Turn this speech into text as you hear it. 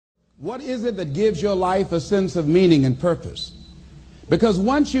What is it that gives your life a sense of meaning and purpose? Because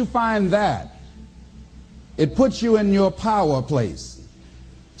once you find that, it puts you in your power place.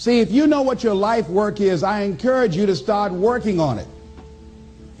 See, if you know what your life work is, I encourage you to start working on it.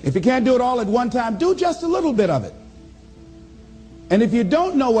 If you can't do it all at one time, do just a little bit of it. And if you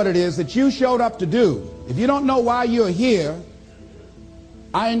don't know what it is that you showed up to do, if you don't know why you're here,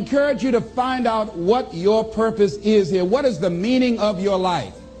 I encourage you to find out what your purpose is here. What is the meaning of your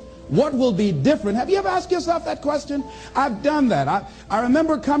life? What will be different? Have you ever asked yourself that question? I've done that. I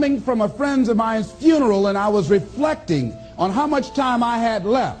remember coming from a friend of mine's funeral, and I was reflecting on how much time I had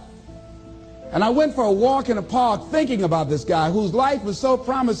left. And I went for a walk in a park thinking about this guy whose life was so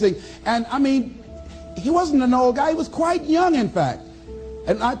promising. And I mean, he wasn't an old guy. He was quite young, in fact.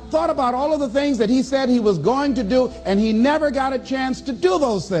 And I thought about all of the things that he said he was going to do, and he never got a chance to do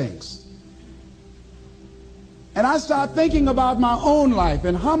those things. And I started thinking about my own life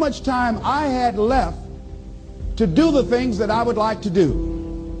and how much time I had left to do the things that I would like to do.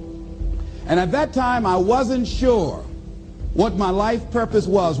 And at that time, I wasn't sure what my life purpose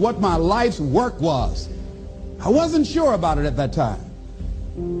was, what my life's work was. I wasn't sure about it at that time.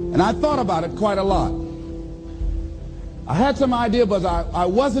 And I thought about it quite a lot. I had some idea, but I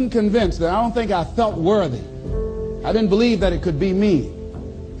wasn't convinced. I don't think I felt worthy. I didn't believe that it could be me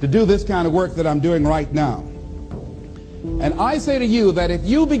to do this kind of work that I'm doing right now. And I say to you that if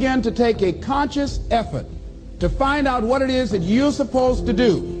you begin to take a conscious effort to find out what it is that you're supposed to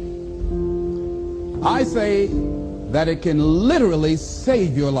do, I say that it can literally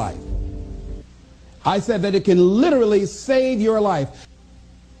save your life. I said that it can literally save your life.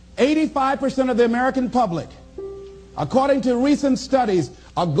 85% of the American public, according to recent studies,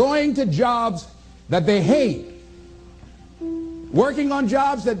 are going to jobs that they hate, working on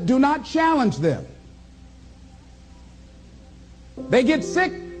jobs that do not challenge them. They get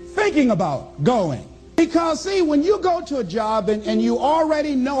sick thinking about going. Because, see, when you go to a job and you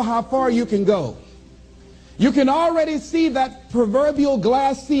already know how far you can go, you can already see that proverbial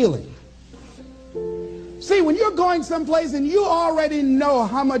glass ceiling. See, when you're going someplace and you already know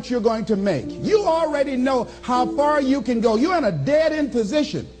how much you're going to make, you already know how far you can go, you're in a dead-end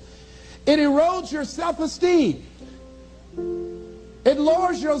position. It erodes your self-esteem. It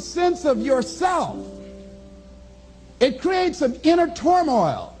lowers your sense of yourself. It creates some inner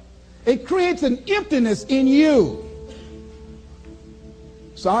turmoil. It creates an emptiness in you.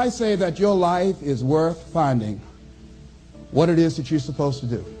 So I say that your life is worth finding what it is that you're supposed to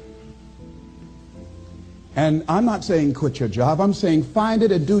do. And I'm not saying quit your job. I'm saying find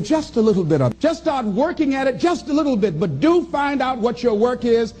it and do just a little bit of it. Just start working at it just a little bit, but do find out what your work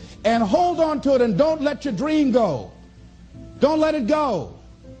is and hold on to it, and don't let your dream go. Don't let it go.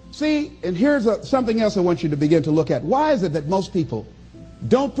 See, and here's something else I want you to begin to look at. Why is it that most people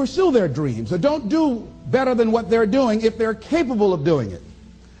don't pursue their dreams or don't do better than what they're doing if they're capable of doing it?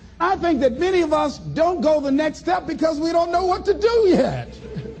 I think that many of us don't go the next step because we don't know what to do yet.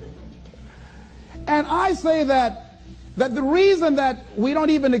 And I say that the reason that we don't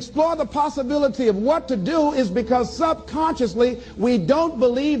even explore the possibility of what to do is because subconsciously we don't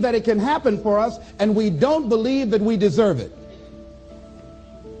believe that it can happen for us, and we don't believe that we deserve it.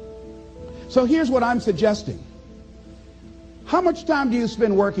 So here's what I'm suggesting. How much time do you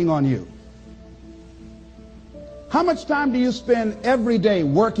spend working on you? How much time do you spend every day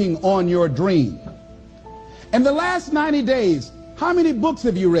working on your dream? In the last 90 days, how many books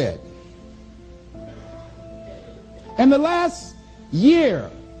have you read? In the last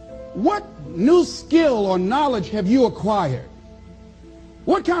year, what new skill or knowledge have you acquired?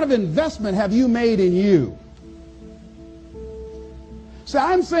 What kind of investment have you made in you? So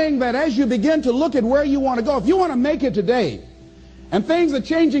I'm saying that as you begin to look at where you want to go, if you want to make it today, and things are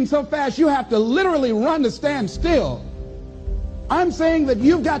changing so fast you have to literally run to stand still, I'm saying that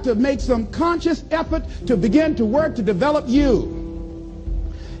you've got to make some conscious effort to begin to work to develop you.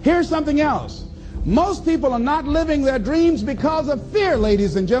 Here's something else. Most people are not living their dreams because of fear,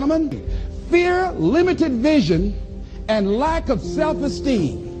 ladies and gentlemen. Fear, limited vision, and lack of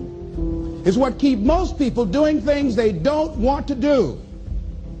self-esteem is what keep most people doing things they don't want to do.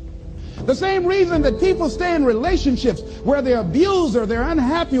 The same reason that people stay in relationships where they're abused or they're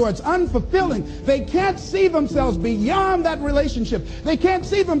unhappy or it's unfulfilling, they can't see themselves beyond that relationship. They can't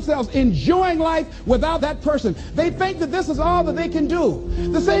see themselves enjoying life without that person. They think that this is all that they can do.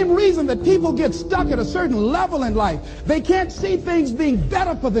 The same reason that people get stuck at a certain level in life. They can't see things being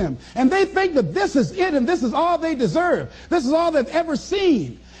better for them. And they think that this is it and this is all they deserve. This is all they've ever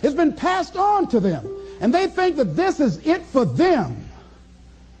seen. It's been passed on to them. And they think that this is it for them.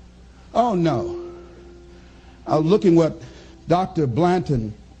 Oh, no. I was looking what Dr.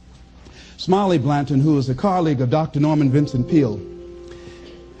 Blanton Smiley Blanton, who is a colleague of Dr. Norman Vincent Peale.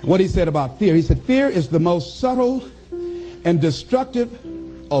 What he said about fear, he said, fear is the most subtle and destructive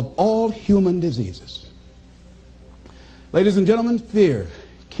of all human diseases. Ladies and gentlemen, fear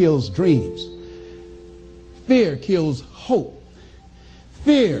kills dreams. Fear kills hope.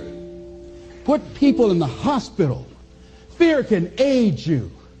 Fear put people in the hospital. Fear can age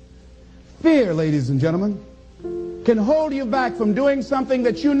you. Fear, ladies and gentlemen, can hold you back from doing something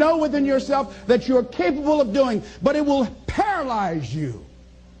that you know within yourself that you're capable of doing, but it will paralyze you.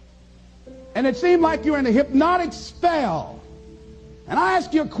 And it seemed like you're in a hypnotic spell. And I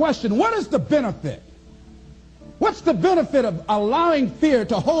ask you a question, what is the benefit? What's the benefit of allowing fear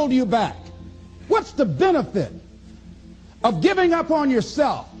to hold you back? What's the benefit of giving up on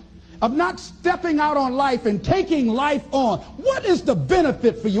yourself, of not stepping out on life and taking life on? What is the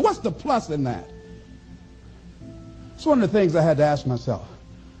benefit for you? What's the plus in that? It's one of the things I had to ask myself.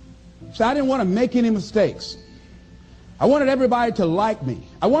 So I didn't want to make any mistakes. I wanted everybody to like me.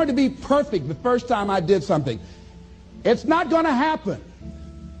 I wanted to be perfect the first time I did something. It's not going to happen.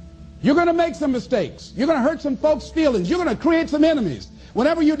 You're going to make some mistakes. You're going to hurt some folks' feelings. You're going to create some enemies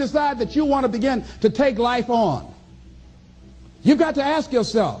whenever you decide that you want to begin to take life on. You've got to ask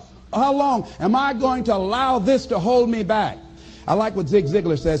yourself, how long am I going to allow this to hold me back? I like what Zig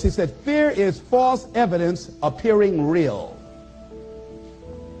Ziglar says. He said, fear is false evidence appearing real.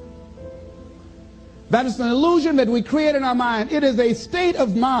 That is an illusion that we create in our mind. It is a state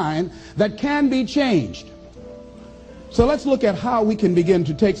of mind that can be changed. So let's look at how we can begin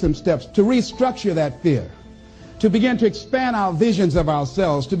to take some steps to restructure that fear, to begin to expand our visions of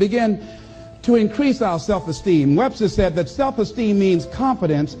ourselves, to begin to increase our self-esteem. Webster said that self-esteem means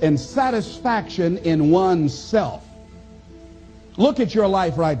confidence and satisfaction in oneself. Look at your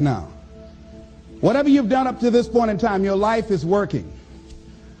life right now. Whatever you've done up to this point in time, your life is working.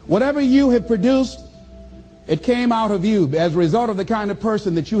 Whatever you have produced, it came out of you as a result of the kind of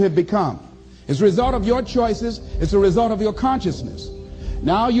person that you have become. It's a result of your choices. It's a result of your consciousness.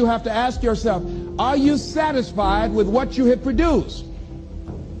 Now you have to ask yourself, are you satisfied with what you have produced?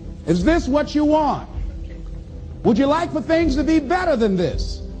 Is this what you want? Would you like for things to be better than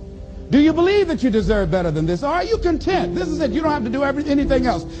this? Do you believe that you deserve better than this? Or are you content? This is it. You don't have to do anything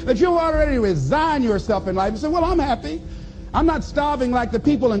else. That you've already resigned yourself in life and say, well, I'm happy. I'm not starving like the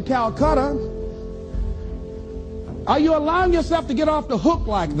people in Calcutta. Are you allowing yourself to get off the hook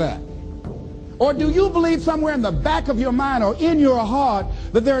like that? Or do you believe somewhere in the back of your mind or in your heart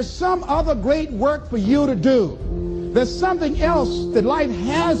that there's some other great work for you to do? There's something else that life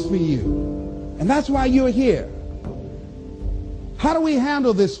has for you. And that's why you're here. How do we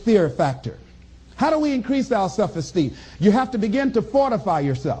handle this fear factor? How do we increase our self-esteem? You have to begin to fortify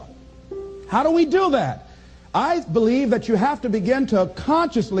yourself. How do we do that? I believe that you have to begin to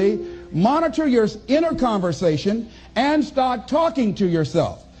consciously monitor your inner conversation and start talking to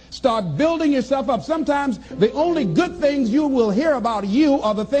yourself. Start building yourself up. Sometimes the only good things you will hear about you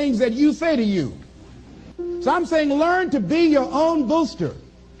are the things that you say to you. So I'm saying learn to be your own booster.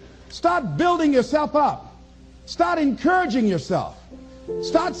 Start building yourself up. Start encouraging yourself.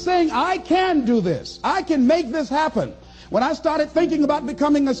 Start saying, I can do this. I can make this happen. When I started thinking about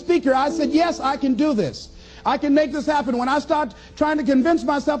becoming a speaker, I said, yes, I can do this. I can make this happen. When I start trying to convince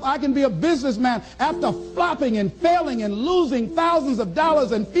myself I can be a businessman after flopping and failing and losing thousands of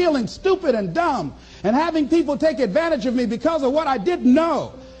dollars and feeling stupid and dumb and having people take advantage of me because of what I didn't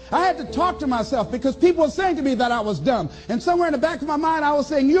know. I had to talk to myself because people were saying to me that I was dumb. And somewhere in the back of my mind, I was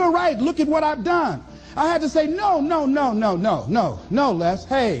saying, you're right. Look at what I've done. I had to say, no, Les.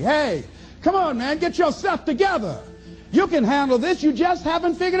 Hey, come on, man. Get yourself together. You can handle this. You just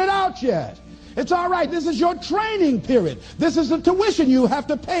haven't figured it out yet. It's all right. This is your training period. This is the tuition you have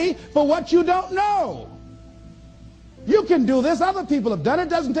to pay for what you don't know. You can do this. Other people have done it. It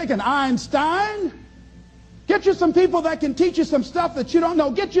doesn't take an Einstein. Get you some people that can teach you some stuff that you don't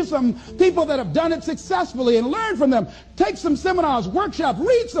know. Get you some people that have done it successfully and learn from them. Take some seminars, workshops,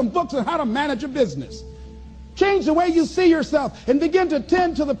 read some books on how to manage a business. Change the way you see yourself and begin to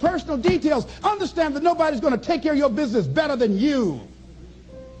tend to the personal details. Understand that nobody's going to take care of your business better than you.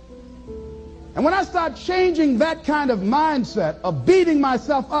 And when I start changing that kind of mindset of beating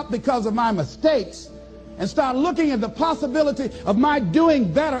myself up because of my mistakes and start looking at the possibility of my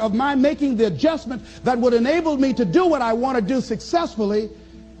doing better, of my making the adjustment that would enable me to do what I want to do successfully,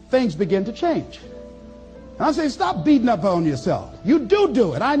 things begin to change. And I say, stop beating up on yourself. You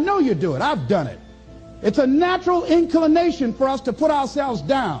do it. I know you do it. I've done it. It's a natural inclination for us to put ourselves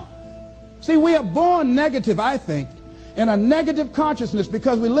down. See, we are born negative, I think, in a negative consciousness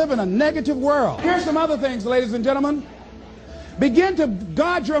because we live in a negative world. Here's some other things, ladies and gentlemen. Begin to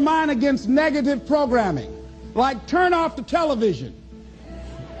guard your mind against negative programming, like turn off the television.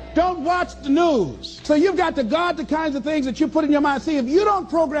 Don't watch the news. So you've got to guard the kinds of things that you put in your mind. See, if you don't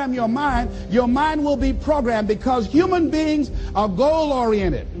program your mind will be programmed, because human beings are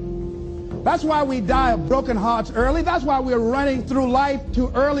goal-oriented. That's why we die of broken hearts early. That's why we're running through life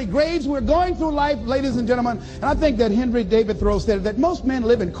to early graves. We're going through life, ladies and gentlemen, and I think that Henry David Thoreau said that most men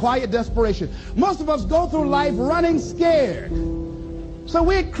live in quiet desperation. Most of us go through life running scared. So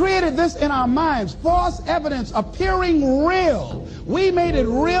we created this in our minds, false evidence appearing real. We made it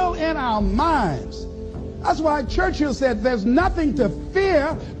real in our minds. That's why Churchill said there's nothing to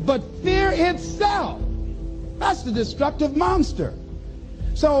fear but fear itself. That's the destructive monster.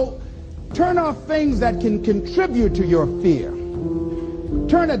 So turn off things that can contribute to your fear.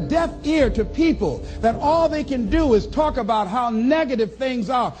 Turn a deaf ear to people that all they can do is talk about how negative things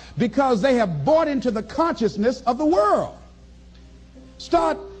are, because they have bought into the consciousness of the world.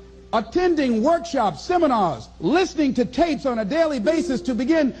 Start attending workshops, seminars, listening to tapes on a daily basis to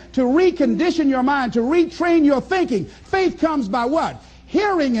begin to recondition your mind, to retrain your thinking. Faith comes by what?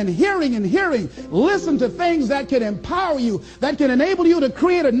 Hearing and hearing and hearing. Listen to things that can empower you, that can enable you to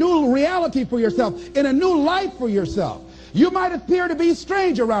create a new reality for yourself, in a new life for yourself. You might appear to be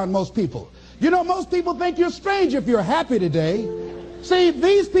strange around most people. You know, most people think you're strange if you're happy today. See,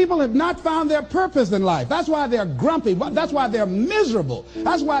 these people have not found their purpose in life. That's why they're grumpy. That's why they're miserable.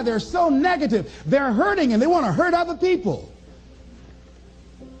 That's why they're so negative. They're hurting and they want to hurt other people.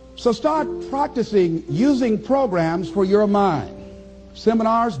 So start practicing using programs for your mind.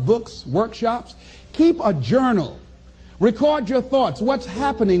 Seminars, books, workshops. Keep a journal. Record your thoughts. What's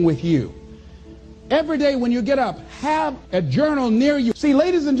happening with you? Every day when you get up, have a journal near you. See,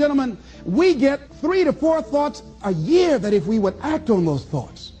 ladies and gentlemen, we get 3 to 4 thoughts a year that if we would act on those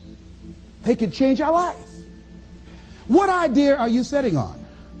thoughts, they could change our life. What idea are you sitting on?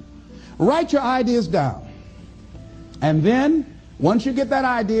 Write your ideas down. And then, once you get that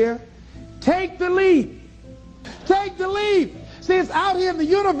idea, take the leap. Take the leap. See, it's out here in the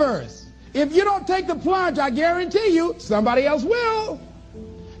universe. If you don't take the plunge, I guarantee you, somebody else will.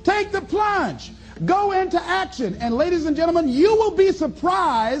 Take the plunge. Go into action. And ladies and gentlemen, you will be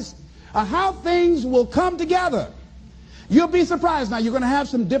surprised how things will come together. You'll be surprised. Now, you're going to have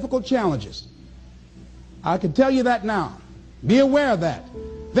some difficult challenges. I can tell you that now. Be aware of that.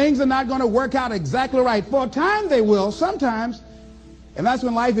 Things are not going to work out exactly right. For a time they will, sometimes. And that's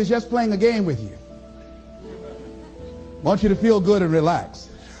when life is just playing a game with you. Want you to feel good and relax.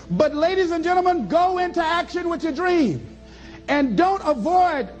 But ladies and gentlemen, go into action with your dream. And don't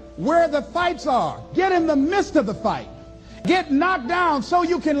avoid where the fights are. Get in the midst of the fight. Get knocked down so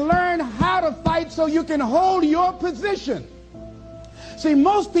you can learn how to fight, so you can hold your position. See,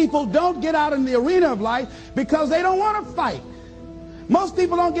 most people don't get out in the arena of life because they don't want to fight. Most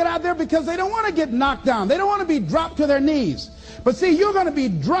people don't get out there because they don't want to get knocked down. They don't want to be dropped to their knees. But see, you're going to be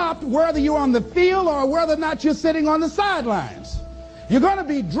dropped whether you're on the field or whether or not you're sitting on the sidelines. You're going to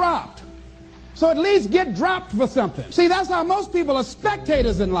be dropped. So at least get dropped for something. See, that's how most people are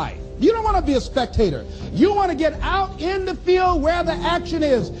spectators in life. You don't want to be a spectator. You want to get out in the field where the action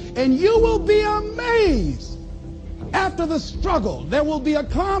is. And you will be amazed. After the struggle, there will be a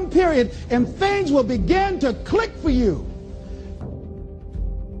calm period and things will begin to click for you.